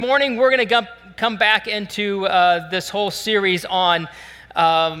Morning, we're going to come back into this whole series on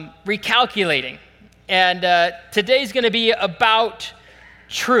recalculating. And today's going to be about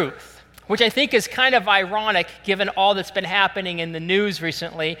truth, which I think is kind of ironic given all that's been happening in the news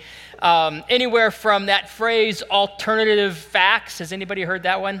recently. Anywhere from that phrase, alternative facts. Has anybody heard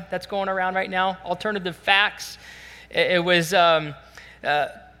that one that's going around right now? Alternative facts. It was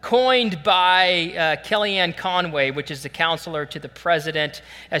coined by Kellyanne Conway, which is the counselor to the president,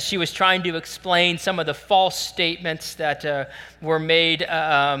 as she was trying to explain some of the false statements that were made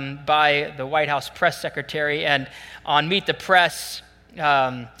by the White House press secretary. And on Meet the Press,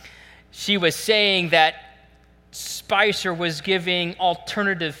 she was saying that Spicer was giving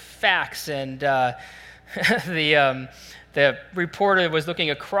alternative facts, and the reporter was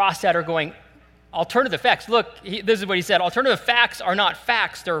looking across at her going, alternative facts. Look, this is what he said. Alternative facts are not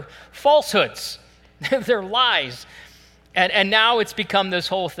facts. They're falsehoods. They're lies. And now it's become this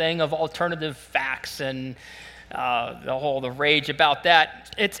whole thing of alternative facts and the rage about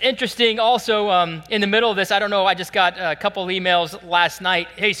that. It's interesting also in the middle of this, I don't know, I just got a couple emails last night.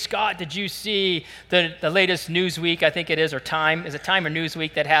 Hey, Scott, did you see the latest Newsweek, I think it is, or Time? Is it Time or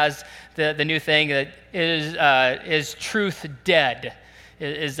Newsweek that has the new thing that is Truth Dead?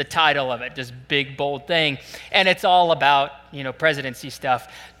 Is the title of it, this big, bold thing. And it's all about, presidency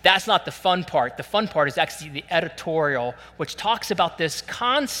stuff. That's not the fun part. The fun part is actually the editorial, which talks about this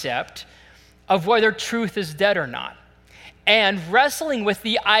concept of whether truth is dead or not. And wrestling with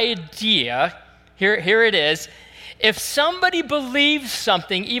the idea, here it is, if somebody believes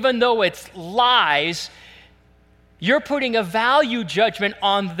something, even though it's lies, you're putting a value judgment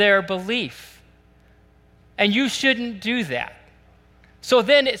on their belief. And you shouldn't do that. So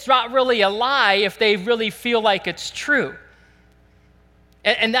then it's not really a lie if they really feel like it's true.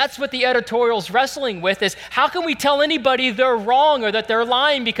 And that's what the editorial's wrestling with is, how can we tell anybody they're wrong or that they're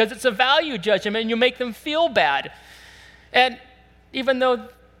lying because it's a value judgment and you make them feel bad? And even though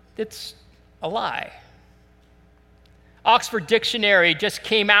it's a lie. Oxford Dictionary just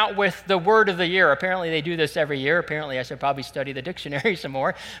came out with the word of the year. Apparently they do this every year. Apparently I should probably study the dictionary some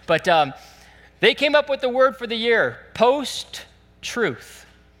more. But they came up with the word for the year. Post-truth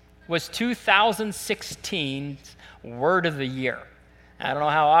was 2016's word of the year. I don't know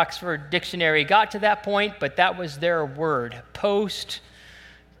how Oxford Dictionary got to that point, but that was their word,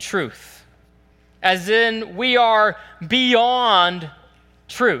 post-truth. As in, we are beyond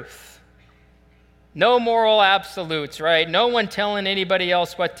truth. No moral absolutes, right? No one telling anybody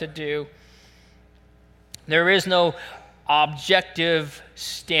else what to do. There is no objective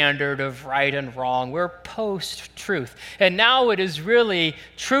standard of right and wrong. We're post-truth. And now it is really,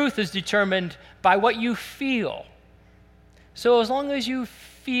 truth is determined by what you feel. So as long as you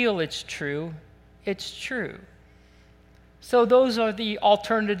feel it's true, it's true. So those are the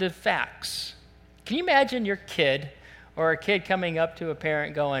alternative facts. Can you imagine your kid or a kid coming up to a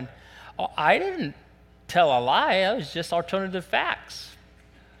parent going, "Oh, I didn't tell a lie, that was just alternative facts."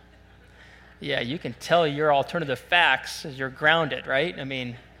 Yeah, you can tell your alternative facts as you're grounded, right? I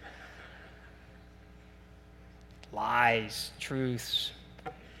mean, lies, truths.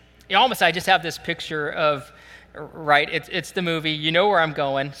 I just have this picture of, right, it's the movie. You know where I'm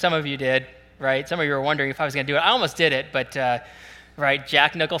going. Some of you did, right? Some of you were wondering if I was going to do it. I almost did it, but, right,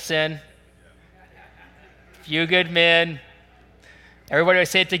 Jack Nicholson, Few Good Men. Everybody would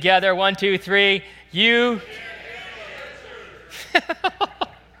say it together. 1, 2, 3. You.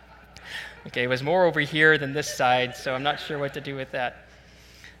 Okay, it was more over here than this side, so I'm not sure what to do with that.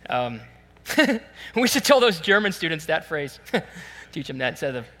 We should tell those German students that phrase. Teach them that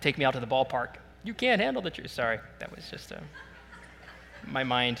instead of take me out to the ballpark. You can't handle the truth. Sorry, that was just my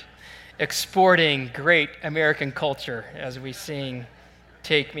mind exporting great American culture as we sing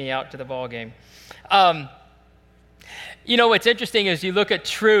 "Take Me Out to the Ball Game." What's interesting is you look at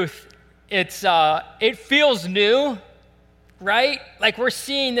truth, it feels new, right? Like we're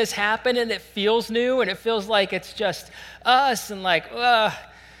seeing this happen and it feels new and it feels like it's just us and like,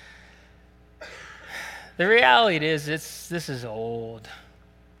 the reality is this is old.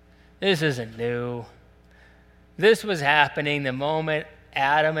 This isn't new. This was happening the moment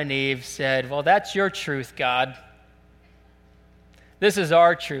Adam and Eve said, "Well, that's your truth, God. This is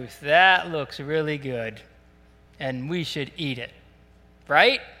our truth. That looks really good, and we should eat it."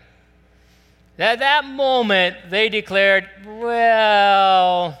 Right? At that moment, they declared,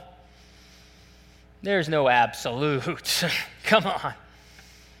 well, there's no absolute. Come on.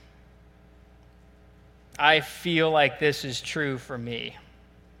 I feel like this is true for me.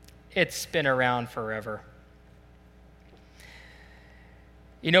 It's been around forever.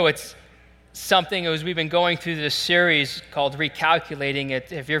 It's something as we've been going through this series called Recalculating.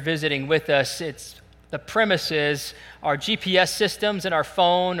 If you're visiting with us, the premise is our GPS systems in our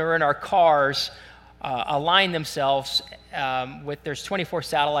phone or in our cars align themselves there's 24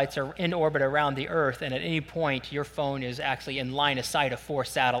 satellites are in orbit around the Earth, and at any point your phone is actually in line of sight of 4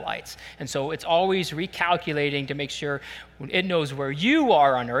 satellites. And so it's always recalculating to make sure it knows where you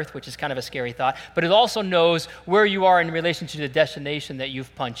are on Earth, which is kind of a scary thought, but it also knows where you are in relation to the destination that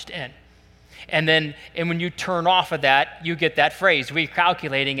you've punched in. And when you turn off of that, you get that phrase,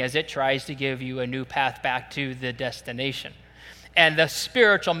 recalculating, as it tries to give you a new path back to the destination. And the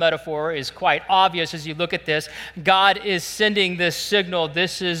spiritual metaphor is quite obvious as you look at this. God is sending this signal.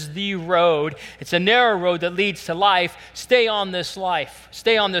 This is the road. It's a narrow road that leads to life. Stay on this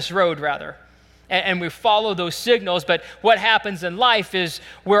road, rather. And we follow those signals. But what happens in life is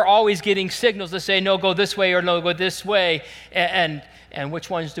we're always getting signals that say, no, go this way, or no, go this way. And which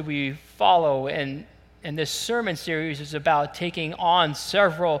ones do we follow? And this sermon series is about taking on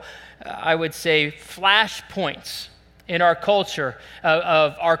several, I would say, flashpoints in our culture,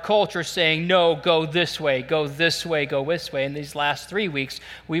 of our culture saying, no, go this way, go this way, go this way. In these last 3 weeks,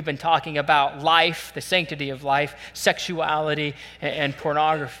 we've been talking about life, the sanctity of life, sexuality, and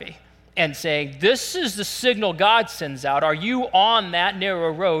pornography, and saying, this is the signal God sends out. Are you on that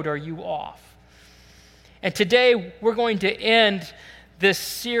narrow road, or are you off? And today, we're going to end this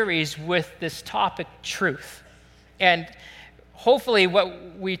series with this topic, truth. And hopefully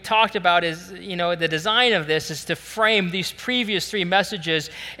what we talked about is, the design of this is to frame these previous 3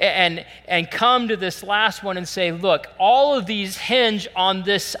 messages and come to this last one and say, look, all of these hinge on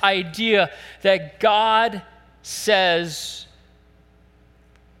this idea that God says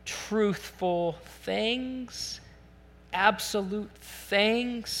truthful things, absolute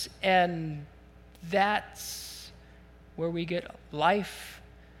things, and that's where we get life,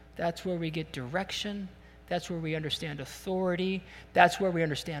 that's where we get direction. That's where we understand authority. That's where we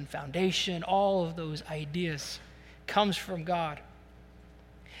understand foundation. All of those ideas comes from God.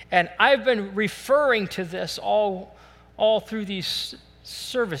 And I've been referring to this all through these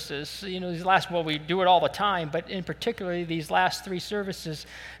services. We do it all the time, but in particular these last 3 services,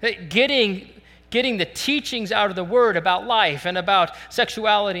 getting the teachings out of the Word about life and about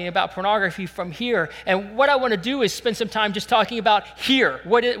sexuality and about pornography from here. And what I want to do is spend some time just talking about here.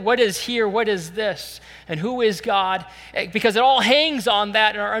 What is here? What is this? And who is God? Because it all hangs on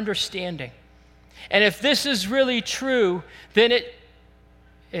that in our understanding. And if this is really true, then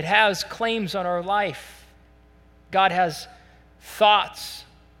it has claims on our life. God has thoughts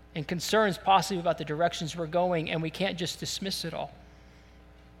and concerns possibly about the directions we're going, and we can't just dismiss it all.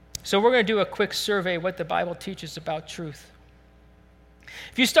 So we're going to do a quick survey of what the Bible teaches about truth.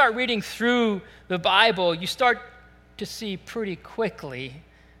 If you start reading through the Bible, you start to see pretty quickly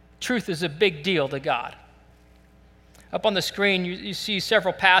truth is a big deal to God. Up on the screen, you see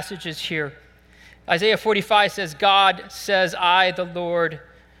several passages here. Isaiah 45 says, God says, I, the Lord,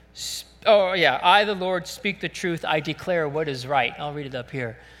 speak the truth. I declare what is right. I'll read it up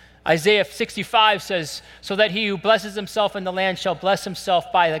here. Isaiah 65 says, so that he who blesses himself in the land shall bless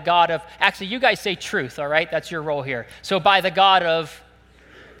himself by the God of, actually you guys say truth, all right? That's your role here. So by the God of,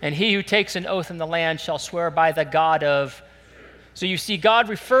 and he who takes an oath in the land shall swear by the God of. So you see God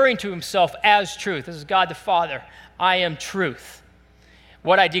referring to himself as truth. This is God the Father. I am truth.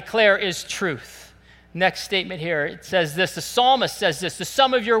 What I declare is truth. Next statement here, it says this, the psalmist says this, the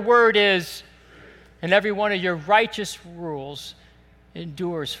sum of your word is, and every one of your righteous rules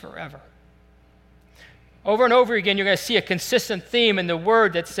endures forever. Over and over again, you're going to see a consistent theme in the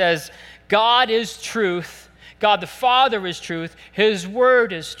word that says, God is truth, God the Father is truth, his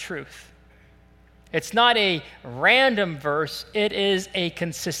word is truth. It's not a random verse, it is a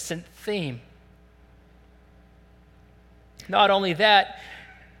consistent theme. Not only that,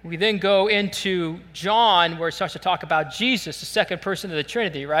 we then go into John, where it starts to talk about Jesus, the second person of the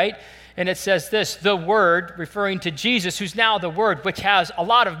Trinity, right? And it says this, the Word, referring to Jesus, who's now the Word, which has a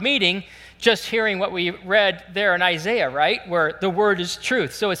lot of meaning, just hearing what we read there in Isaiah, right? Where the Word is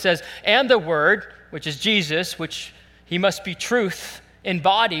truth. So it says, and the Word, which is Jesus, which he must be truth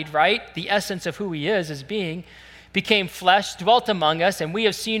embodied, right? The essence of who he is as being, became flesh, dwelt among us, and we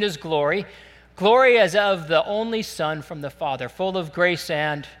have seen his glory. Glory as of the only Son from the Father, full of grace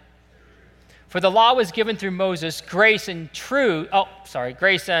and... For the law was given through Moses, grace and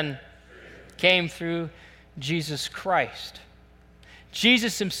came through Jesus Christ.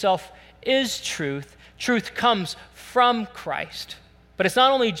 Jesus himself is truth. Truth comes from Christ. But it's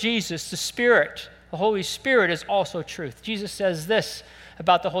not only Jesus, the Spirit. The Holy Spirit is also truth. Jesus says this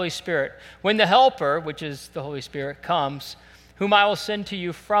about the Holy Spirit. When the Helper, which is the Holy Spirit, comes, whom I will send to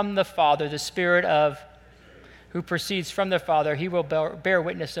you from the Father, the Spirit of who proceeds from the Father, he will bear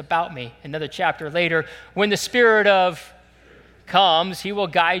witness about me. Another chapter later, when the Spirit of comes, he will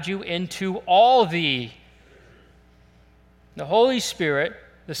guide you into all the Holy Spirit,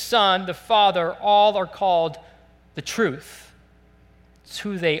 the Son, the Father, all are called the truth. It's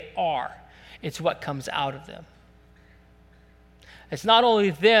who they are. It's what comes out of them. It's not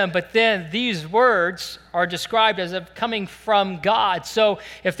only them, but then these words are described as coming from God. So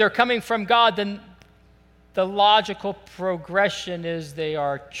if they're coming from God, then the logical progression is they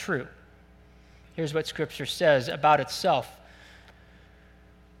are true. Here's what Scripture says about itself.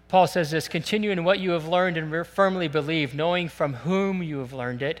 Paul says this, continue in what you have learned and firmly believe, knowing from whom you have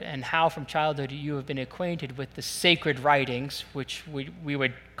learned it and how from childhood you have been acquainted with the sacred writings, which we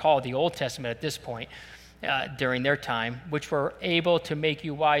would call the Old Testament at this point during their time, which were able to make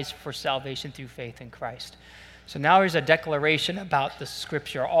you wise for salvation through faith in Christ. So now here's a declaration about the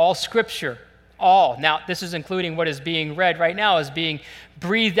Scripture. All Scripture, all. Now, this is including what is being read right now is being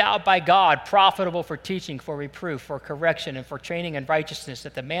breathed out by God, profitable for teaching, for reproof, for correction, and for training in righteousness,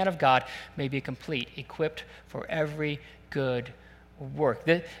 that the man of God may be complete, equipped for every good work.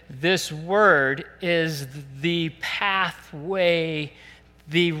 This word is the pathway,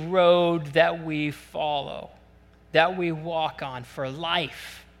 the road that we follow, that we walk on for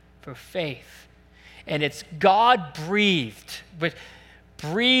life, for faith. And it's God-breathed, but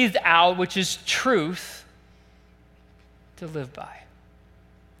breathed out, which is truth, to live by.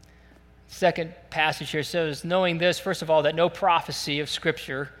 Second passage here says, knowing this, first of all, that no prophecy of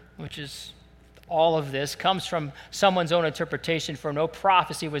Scripture, which is all of this, comes from someone's own interpretation, for no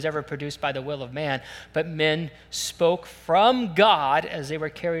prophecy was ever produced by the will of man, but men spoke from God as they were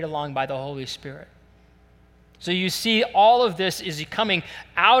carried along by the Holy Spirit. So you see all of this is coming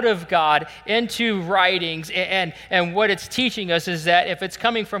out of God into writings, and what it's teaching us is that if it's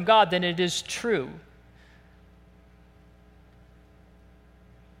coming from God, then it is true.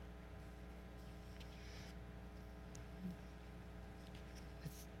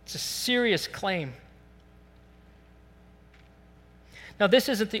 It's a serious claim. Now, this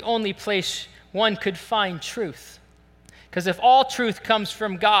isn't the only place one could find truth. Because if all truth comes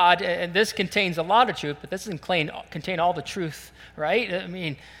from God, and this contains a lot of truth, but this doesn't contain all the truth, right? I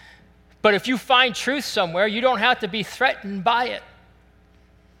mean, but if you find truth somewhere, you don't have to be threatened by it,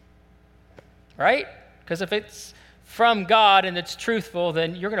 right? Because if it's from God and it's truthful,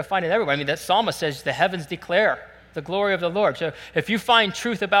 then you're going to find it everywhere. I mean, that psalmist says the heavens declare the glory of the Lord. So if you find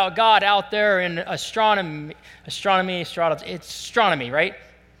truth about God out there in astronomy, it's astronomy, right?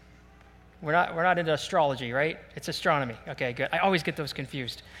 We're not into astrology, right? It's astronomy. Okay, good. I always get those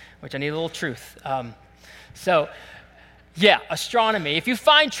confused, which I need a little truth. Astronomy. If you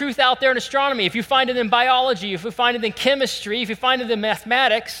find truth out there in astronomy, if you find it in biology, if you find it in chemistry, if you find it in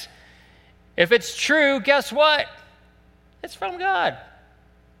mathematics, if it's true, guess what? It's from God.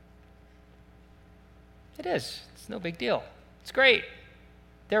 It is. It's no big deal. It's great.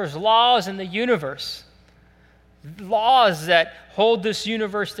 There's laws in the universe. Laws that hold this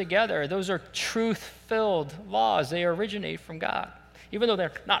universe together. Those are truth-filled laws. They originate from God, even though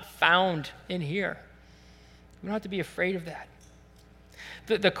they're not found in here. We don't have to be afraid of that.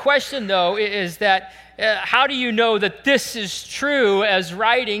 The question, though, is that how do you know that this is true as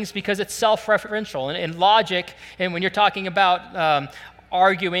writings? Because it's self-referential. And logic, and when you're talking about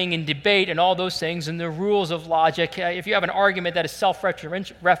arguing and debate and all those things and the rules of logic, if you have an argument that is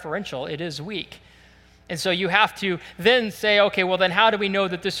self-referential, it is weak. And so you have to then say, okay, well then how do we know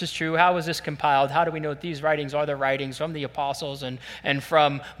that this is true? How was this compiled? How do we know that these writings are the writings from the apostles and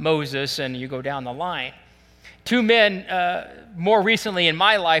from Moses? And you go down the line. Two men more recently in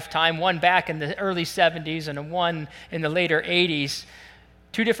my lifetime, one back in the early 70s and one in the later 80s,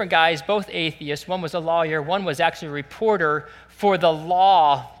 two different guys, both atheists. One was a lawyer. One was actually a reporter for the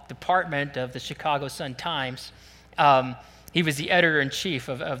law department of the Chicago Sun-Times. He was the editor-in-chief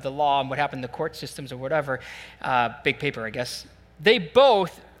of the law and what happened in the court systems or whatever. Big paper, I guess. They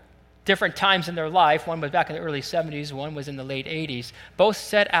both, different times in their life, one was back in the early 70s, one was in the late 80s, both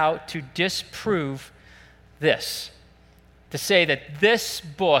set out to disprove this, to say that this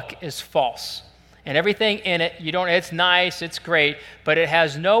book is false. And everything in it, it's nice, it's great, but it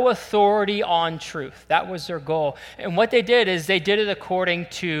has no authority on truth. That was their goal. And what they did is they did it according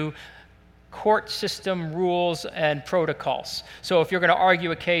to court system rules and protocols. So if you're going to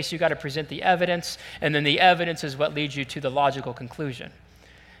argue a case, you got to present the evidence, and then the evidence is what leads you to the logical conclusion.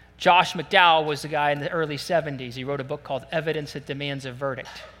 Josh McDowell was the guy in the early 70s. He wrote a book called Evidence That Demands a Verdict.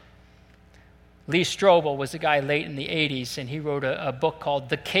 Lee Strobel was the guy late in the 80s, and he wrote a book called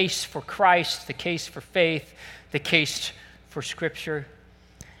The Case for Christ, The Case for Faith, The Case for Scripture.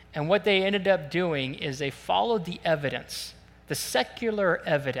 And what they ended up doing is they followed the evidence, the secular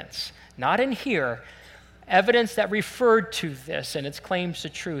evidence, not in here, evidence that referred to this and its claims to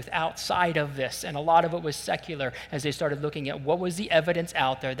truth outside of this. And a lot of it was secular as they started looking at what was the evidence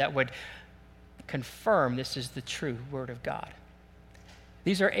out there that would confirm this is the true Word of God.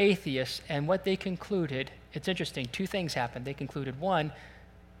 These are atheists, and what they concluded, it's interesting, two things happened. They concluded, one,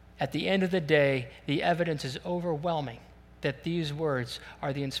 at the end of the day, the evidence is overwhelming that these words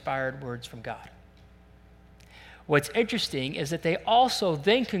are the inspired words from God. What's interesting is that they also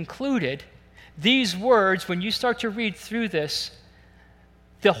then concluded these words, when you start to read through this,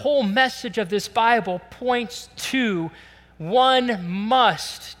 the whole message of this Bible points to one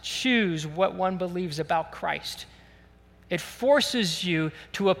must choose what one believes about Christ. It forces you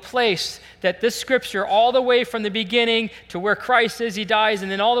to a place that this Scripture, all the way from the beginning to where Christ is, he dies,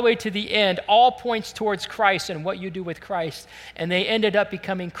 and then all the way to the end, all points towards Christ and what you do with Christ. And they ended up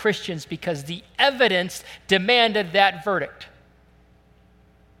becoming Christians because the evidence demanded that verdict.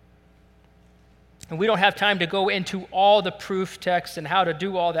 And we don't have time to go into all the proof texts and how to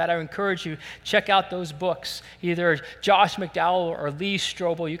do all that. I encourage you, check out those books, either Josh McDowell or Lee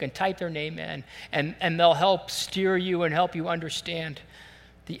Strobel. You can type their name in, and they'll help steer you and help you understand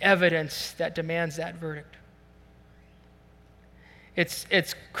the evidence that demands that verdict.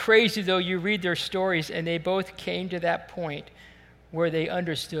 It's crazy, though. You read their stories, and they both came to that point where they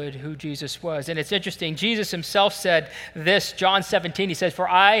understood who Jesus was. And it's interesting, Jesus himself said this, John 17, he says, "For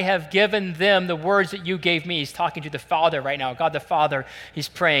I have given them the words that you gave me." He's talking to the Father right now, God the Father. He's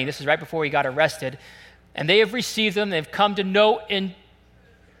praying. This is right before he got arrested. "And they have received them. They've come to know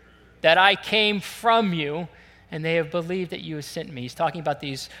that I came from you, and they have believed that you have sent me." He's talking about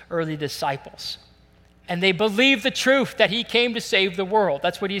these early disciples. And they believe the truth that he came to save the world.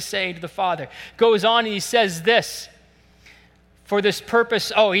 That's what he's saying to the Father. Goes on and he says this, "For this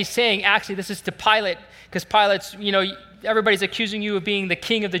purpose," he's saying, actually, this is to Pilate, because Pilate's, everybody's accusing you of being the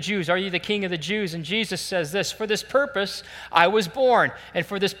king of the Jews. Are you the king of the Jews? And Jesus says this, "For this purpose I was born, and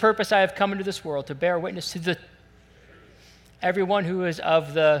for this purpose I have come into this world, to bear witness to everyone who is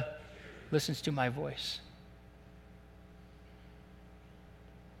of the, listens to my voice."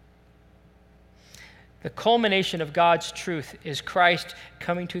 The culmination of God's truth is Christ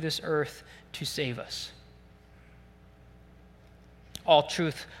coming to this earth to save us. All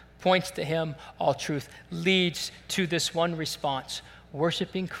truth points to him. All truth leads to this one response,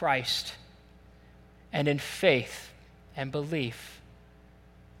 worshiping Christ, and in faith and belief,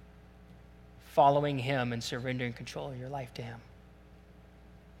 following him and surrendering control of your life to him.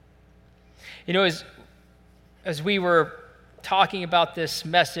 As we were talking about this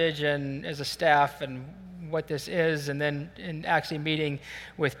message and as a staff and what this is, and then in actually meeting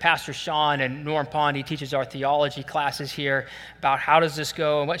with Pastor Sean and Norm Pond, he teaches our theology classes here, about how does this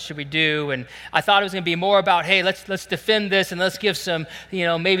go and what should we do. And I thought it was going to be more about, hey, let's defend this and let's give some,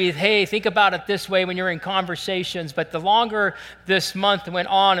 maybe, hey, think about it this way when you're in conversations. But the longer this month went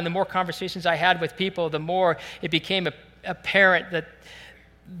on and the more conversations I had with people, the more it became apparent that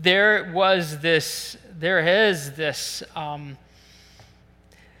there is this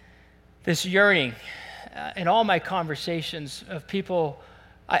yearning in all my conversations of people,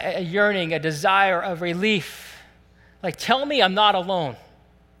 a yearning, a desire of relief. Like, tell me I'm not alone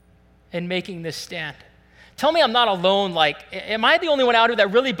in making this stand. Tell me I'm not alone. Like, am I the only one out here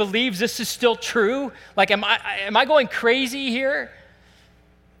that really believes this is still true? Like, am I going crazy here?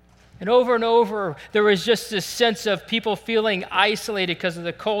 And over, there was just this sense of people feeling isolated because of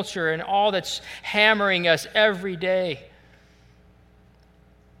the culture and all that's hammering us every day.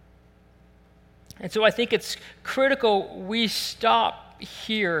 And so I think it's critical we stop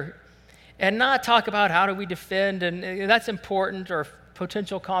here and not talk about how do we defend, and that's important, or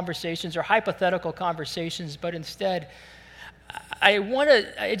potential conversations or hypothetical conversations, but instead, as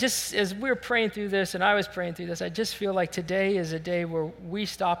we were praying through this and I was praying through this, I just feel like today is a day where we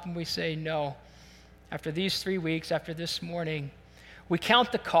stop and we say no. After these 3 weeks, after this morning, we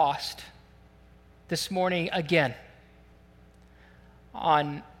count the cost this morning again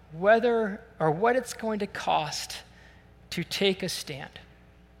on whether or what it's going to cost to take a stand.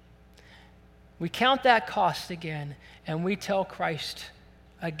 We count that cost again, and we tell Christ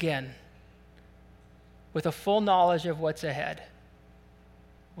again, with a full knowledge of what's ahead,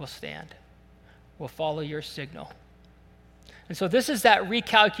 we'll stand. We'll follow your signal. And so this is that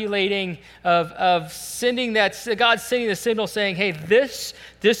recalculating of sending that, God sending the signal saying, hey, this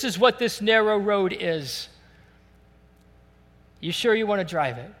is what this narrow road is. You sure you want to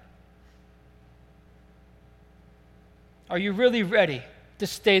drive it? Are you really ready to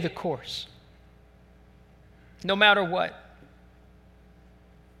stay the course? No matter what.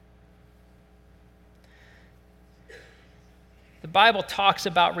 The Bible talks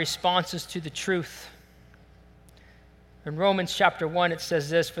about responses to the truth. In Romans chapter 1, it says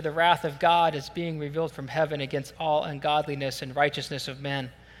this, "For the wrath of God is being revealed from heaven against all ungodliness and righteousness of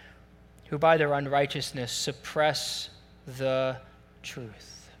men, who by their unrighteousness suppress the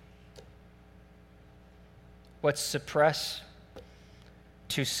truth." What's suppress?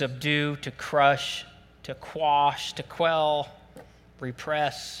 To subdue, to crush, to quash, to quell,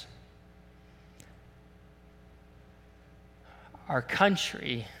 repress. Our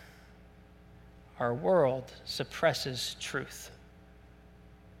country, our world suppresses truth.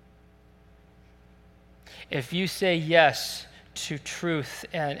 If you say yes to truth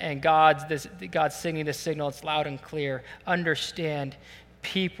and God's singing the signal, it's loud and clear, understand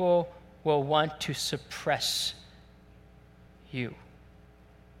people will want to suppress you.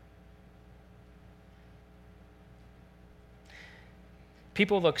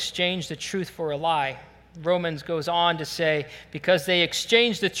 People will exchange the truth for a lie. Romans goes on to say, because they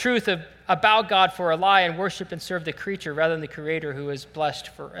exchange the truth about God for a lie and worship and serve the creature rather than the Creator who is blessed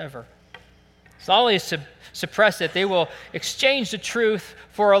forever. So not only suppress it, they will exchange the truth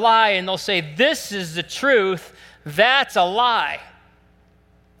for a lie, and they'll say, this is the truth, that's a lie.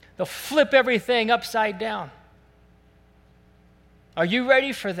 They'll flip everything upside down. Are you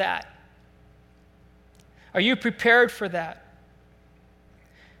ready for that? Are you prepared for that?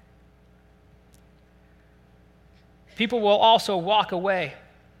 People will also walk away.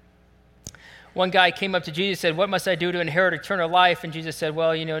 One guy came up to Jesus and said, "What must I do to inherit eternal life?" And Jesus said,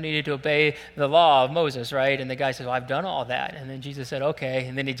 "Well, needed to obey the law of Moses, right?" And the guy said, "Well, I've done all that." And then Jesus said, "Okay."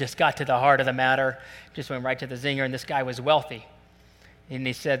 And then he just got to the heart of the matter, just went right to the zinger, and this guy was wealthy. And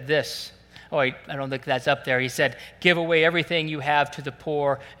he said this. Oh, I don't think that's up there. He said, "Give away everything you have to the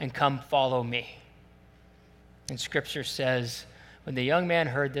poor and come follow me." And Scripture says, when the young man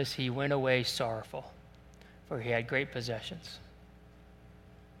heard this, he went away sorrowful, for he had great possessions.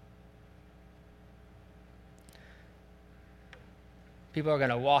 People are going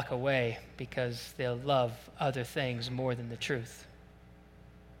to walk away because they'll love other things more than the truth.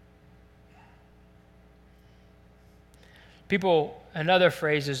 People, another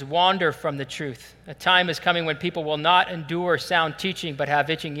phrase is wander from the truth. A time is coming when people will not endure sound teaching but have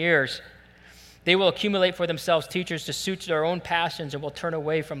itching ears. They will accumulate for themselves teachers to suit their own passions and will turn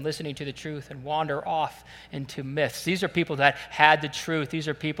away from listening to the truth and wander off into myths. These are people that had the truth. These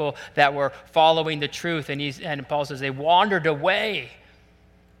are people that were following the truth. And Paul says they wandered away.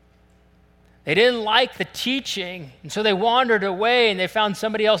 They didn't like the teaching, and so they wandered away and they found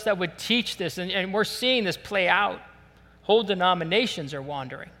somebody else that would teach this. And we're seeing this play out. Whole denominations are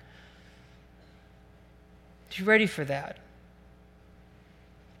wandering. Are you ready for that?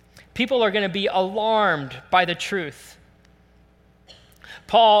 People are going to be alarmed by the truth.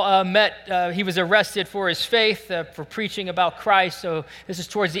 Paul he was arrested for his faith, for preaching about Christ. So this is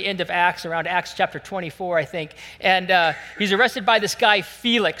towards the end of Acts, around Acts chapter 24, I think. And he's arrested by this guy,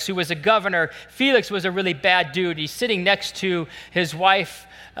 Felix, who was a governor. Felix was a really bad dude. He's sitting next to his wife.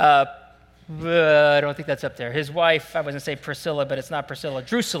 I don't think that's up there. His wife, I was going to say Priscilla, but it's not Priscilla,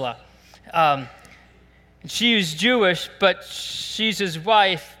 Drusilla. She was Jewish, but she's his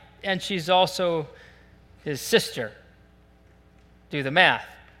wife, and she's also his sister. Do the math.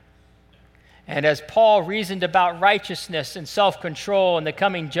 And as Paul reasoned about righteousness and self-control and the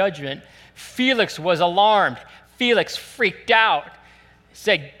coming judgment, Felix was alarmed. Felix freaked out. He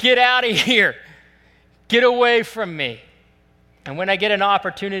said, "Get out of here. Get away from me. And when I get an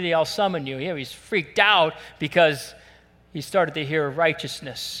opportunity, I'll summon you." He's freaked out because he started to hear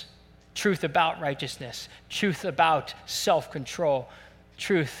righteousness, truth about righteousness, truth about self-control,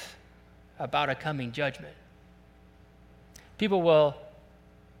 truth about a coming judgment. People will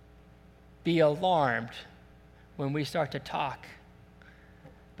be alarmed when we start to talk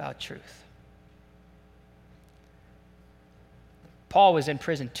about truth. Paul was in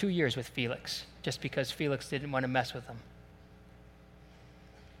prison 2 years with Felix, just because Felix didn't want to mess with him.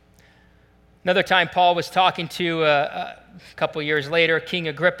 Another time, Paul was talking to, a couple years later, King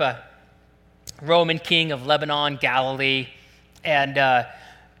Agrippa, Roman king of Lebanon, Galilee, and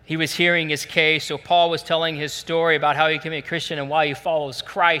he was hearing his case. So Paul was telling his story about how he became a Christian and why he follows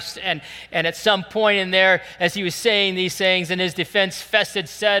Christ. And at some point in there, as he was saying these things in his defense,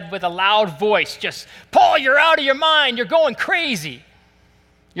 Festus said with a loud voice, just, "Paul, you're out of your mind. You're going crazy.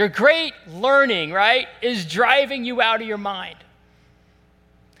 Your great learning, right, is driving you out of your mind."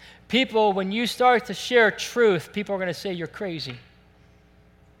 People, when you start to share truth, people are going to say you're crazy.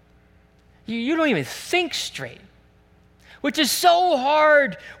 You don't even think straight. which is so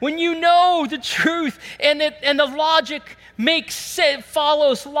hard when you know the truth and the logic makes sense,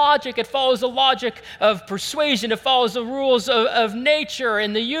 follows logic. It follows the logic of persuasion. It follows the rules of nature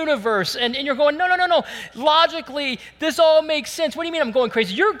and the universe. And you're going, no. Logically, this all makes sense. What do you mean I'm going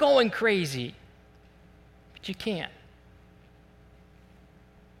crazy? You're going crazy. But you can't.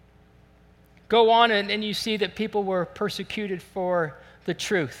 Go on and you see that people were persecuted for the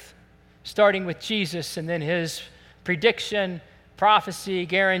truth, starting with Jesus and then his prediction, prophecy,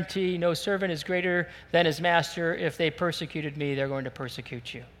 guarantee, no servant is greater than his master. If they persecuted me, they're going to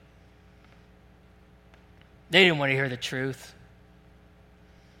persecute you. They didn't want to hear the truth.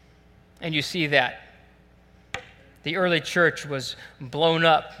 And you see that. The early church was blown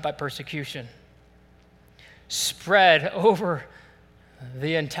up by persecution, spread over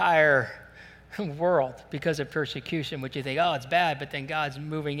the entire world because of persecution, which you think, oh, it's bad, but then God's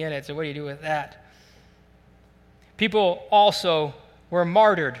moving in it, so what do you do with that? People also were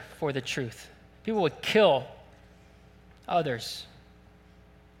martyred for the truth. People would kill others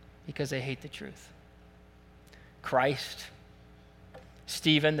because they hate the truth. Christ,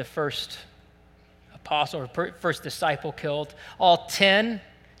 Stephen, the first apostle or first disciple killed, all 10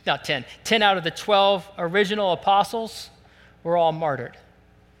 out of the 12 original apostles were all martyred,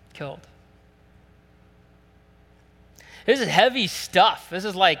 killed. This is heavy stuff. This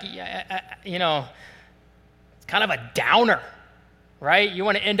is like, kind of a downer, right? You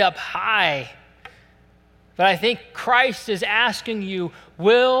want to end up high. But I think Christ is asking you,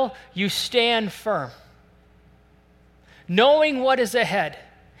 will you stand firm? Knowing what is ahead.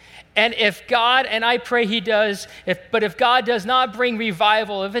 And if God, and I pray he does, but if God does not bring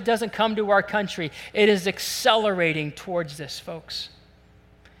revival, if it doesn't come to our country, it is accelerating towards this, folks.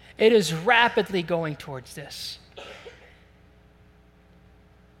 It is rapidly going towards this.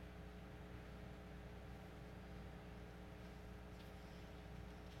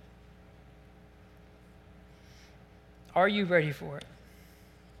 Are you ready for it?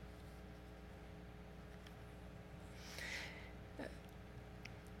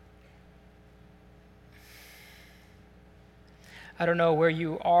 I don't know where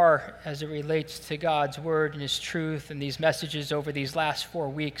you are as it relates to God's word and his truth and these messages over these last 4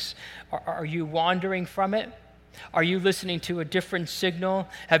 weeks. Are you wandering from it? Are you listening to a different signal?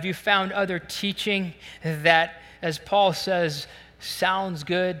 Have you found other teaching that, as Paul says, sounds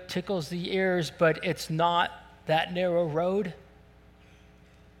good, tickles the ears, but it's not that narrow road?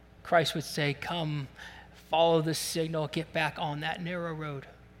 Christ would say, come, follow the signal, get back on that narrow road.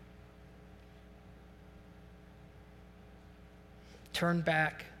 Turn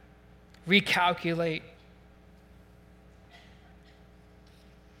back, recalculate.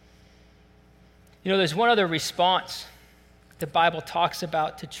 There's one other response the Bible talks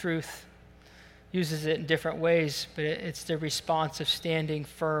about to truth, uses it in different ways, but it's the response of standing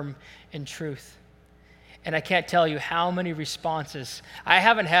firm in truth. And I can't tell you how many responses. I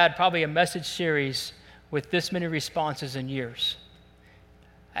haven't had probably a message series with this many responses in years.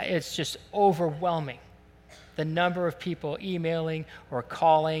 It's just overwhelming. The number of people emailing or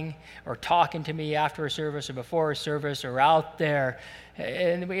calling or talking to me after a service or before a service or out there.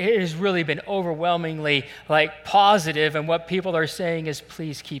 And it has really been overwhelmingly positive. And what people are saying is,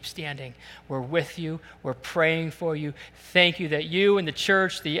 please keep standing. We're with you. We're praying for you. Thank you that you and the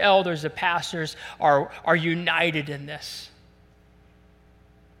church, the elders, the pastors are united in this.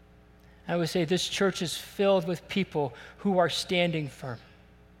 I would say this church is filled with people who are standing firm.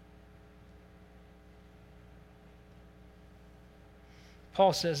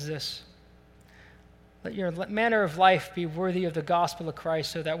 Paul says this, let your manner of life be worthy of the gospel of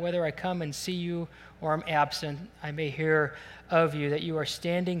Christ, so that whether I come and see you or am absent, I may hear of you that you are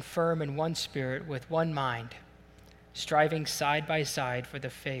standing firm in one spirit with one mind, striving side by side for the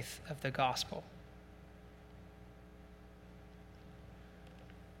faith of the gospel.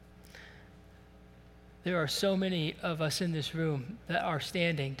 There are so many of us in this room that are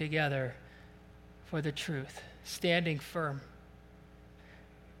standing together for the truth, standing firm,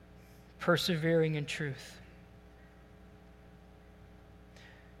 persevering in truth.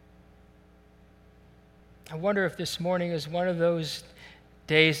 I wonder if this morning is one of those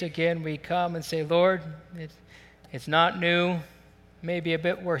days again we come and say, Lord, it's not new, maybe a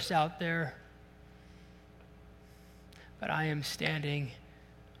bit worse out there, but I am standing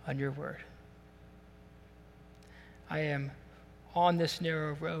on your word. I am on this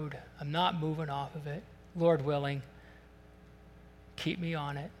narrow road. I'm not moving off of it. Lord willing, keep me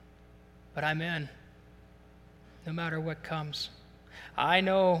on it. But I'm in, no matter what comes. I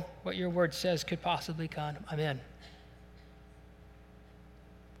know what your word says could possibly come. I'm in.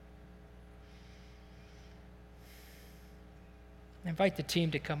 I invite the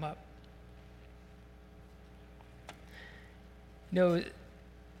team to come up.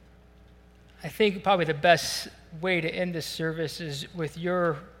 I think probably the best way to end this service is with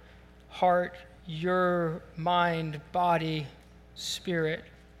your heart, your mind, body, spirit,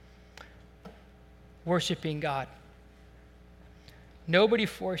 worshiping God. Nobody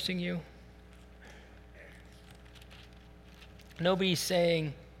forcing you. Nobody's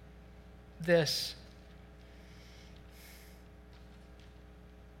saying this.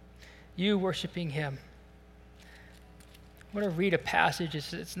 You worshiping him. I want to read a passage.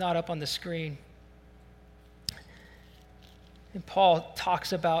 It's not up on the screen. And Paul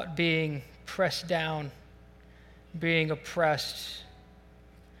talks about being pressed down, being oppressed,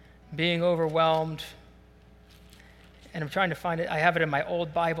 being overwhelmed. And I'm trying to find it. I have it in my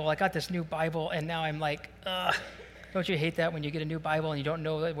old Bible. I got this new Bible, and now I'm like, ugh. Don't you hate that when you get a new Bible and you don't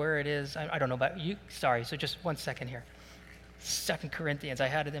know where it is? I don't know about you. Sorry, so just 1 second here. 2 Corinthians, I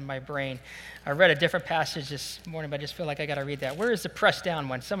had it in my brain. I read a different passage this morning, but I just feel like I got to read that. Where is the pressed down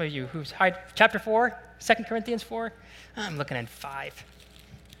one? Some of you who's chapter 4, 2 Corinthians 4? I'm looking at 5.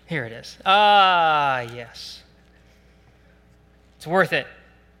 Here it is. Yes. It's worth it.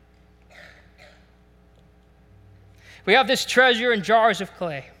 We have this treasure in jars of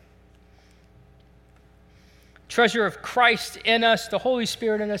clay. Treasure of Christ in us, the Holy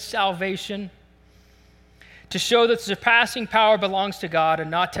Spirit in us, salvation, to show that the surpassing power belongs to God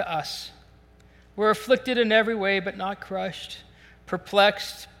and not to us. We're afflicted in every way, but not crushed,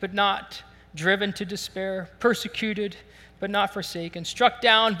 perplexed, but not driven to despair, persecuted, but not forsaken, struck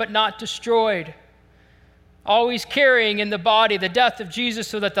down, but not destroyed, always carrying in the body the death of Jesus,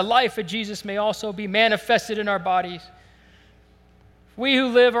 so that the life of Jesus may also be manifested in our bodies. We who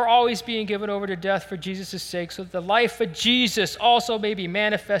live are always being given over to death for Jesus' sake, so that the life of Jesus also may be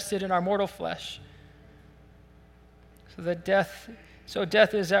manifested in our mortal flesh. So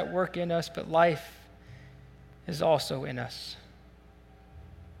death is at work in us, but life is also in us.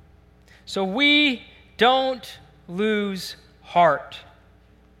 So we don't lose heart.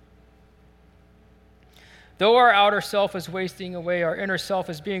 Though our outer self is wasting away, our inner self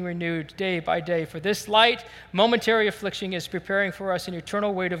is being renewed day by day. For this light, momentary affliction is preparing for us an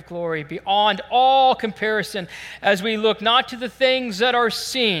eternal weight of glory beyond all comparison, as we look not to the things that are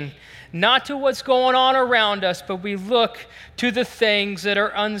seen, not to what's going on around us, but we look to the things that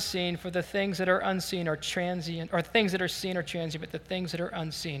are unseen. For the things that are unseen are transient, or things that are seen are transient, but the things that are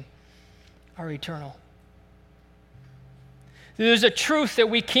unseen are eternal. There's a truth that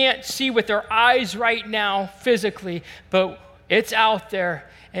we can't see with our eyes right now physically, but it's out there.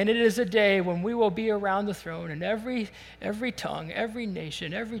 And it is a day when we will be around the throne, and every tongue, every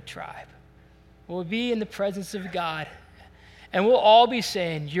nation, every tribe will be in the presence of God. And we'll all be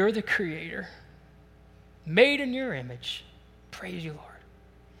saying, you're the creator, made in your image. Praise you, Lord.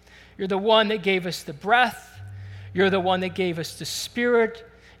 You're the one that gave us the breath. You're the one that gave us the spirit.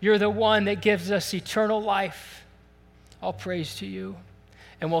 You're the one that gives us eternal life. All praise to you.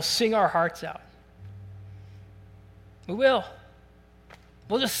 And we'll sing our hearts out. We will.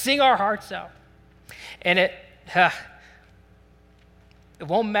 We'll just sing our hearts out. And it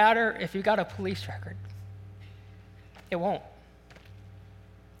won't matter if you got a police record. It won't.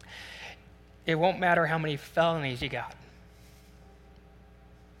 It won't matter how many felonies you got.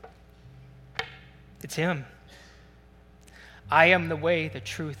 It's him. I am the way, the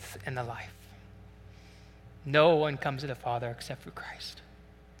truth, and the life. No one comes to the Father except through Christ.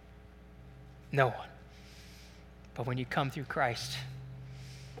 No one. But when you come through Christ,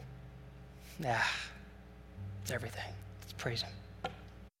 it's everything. Let's praise him.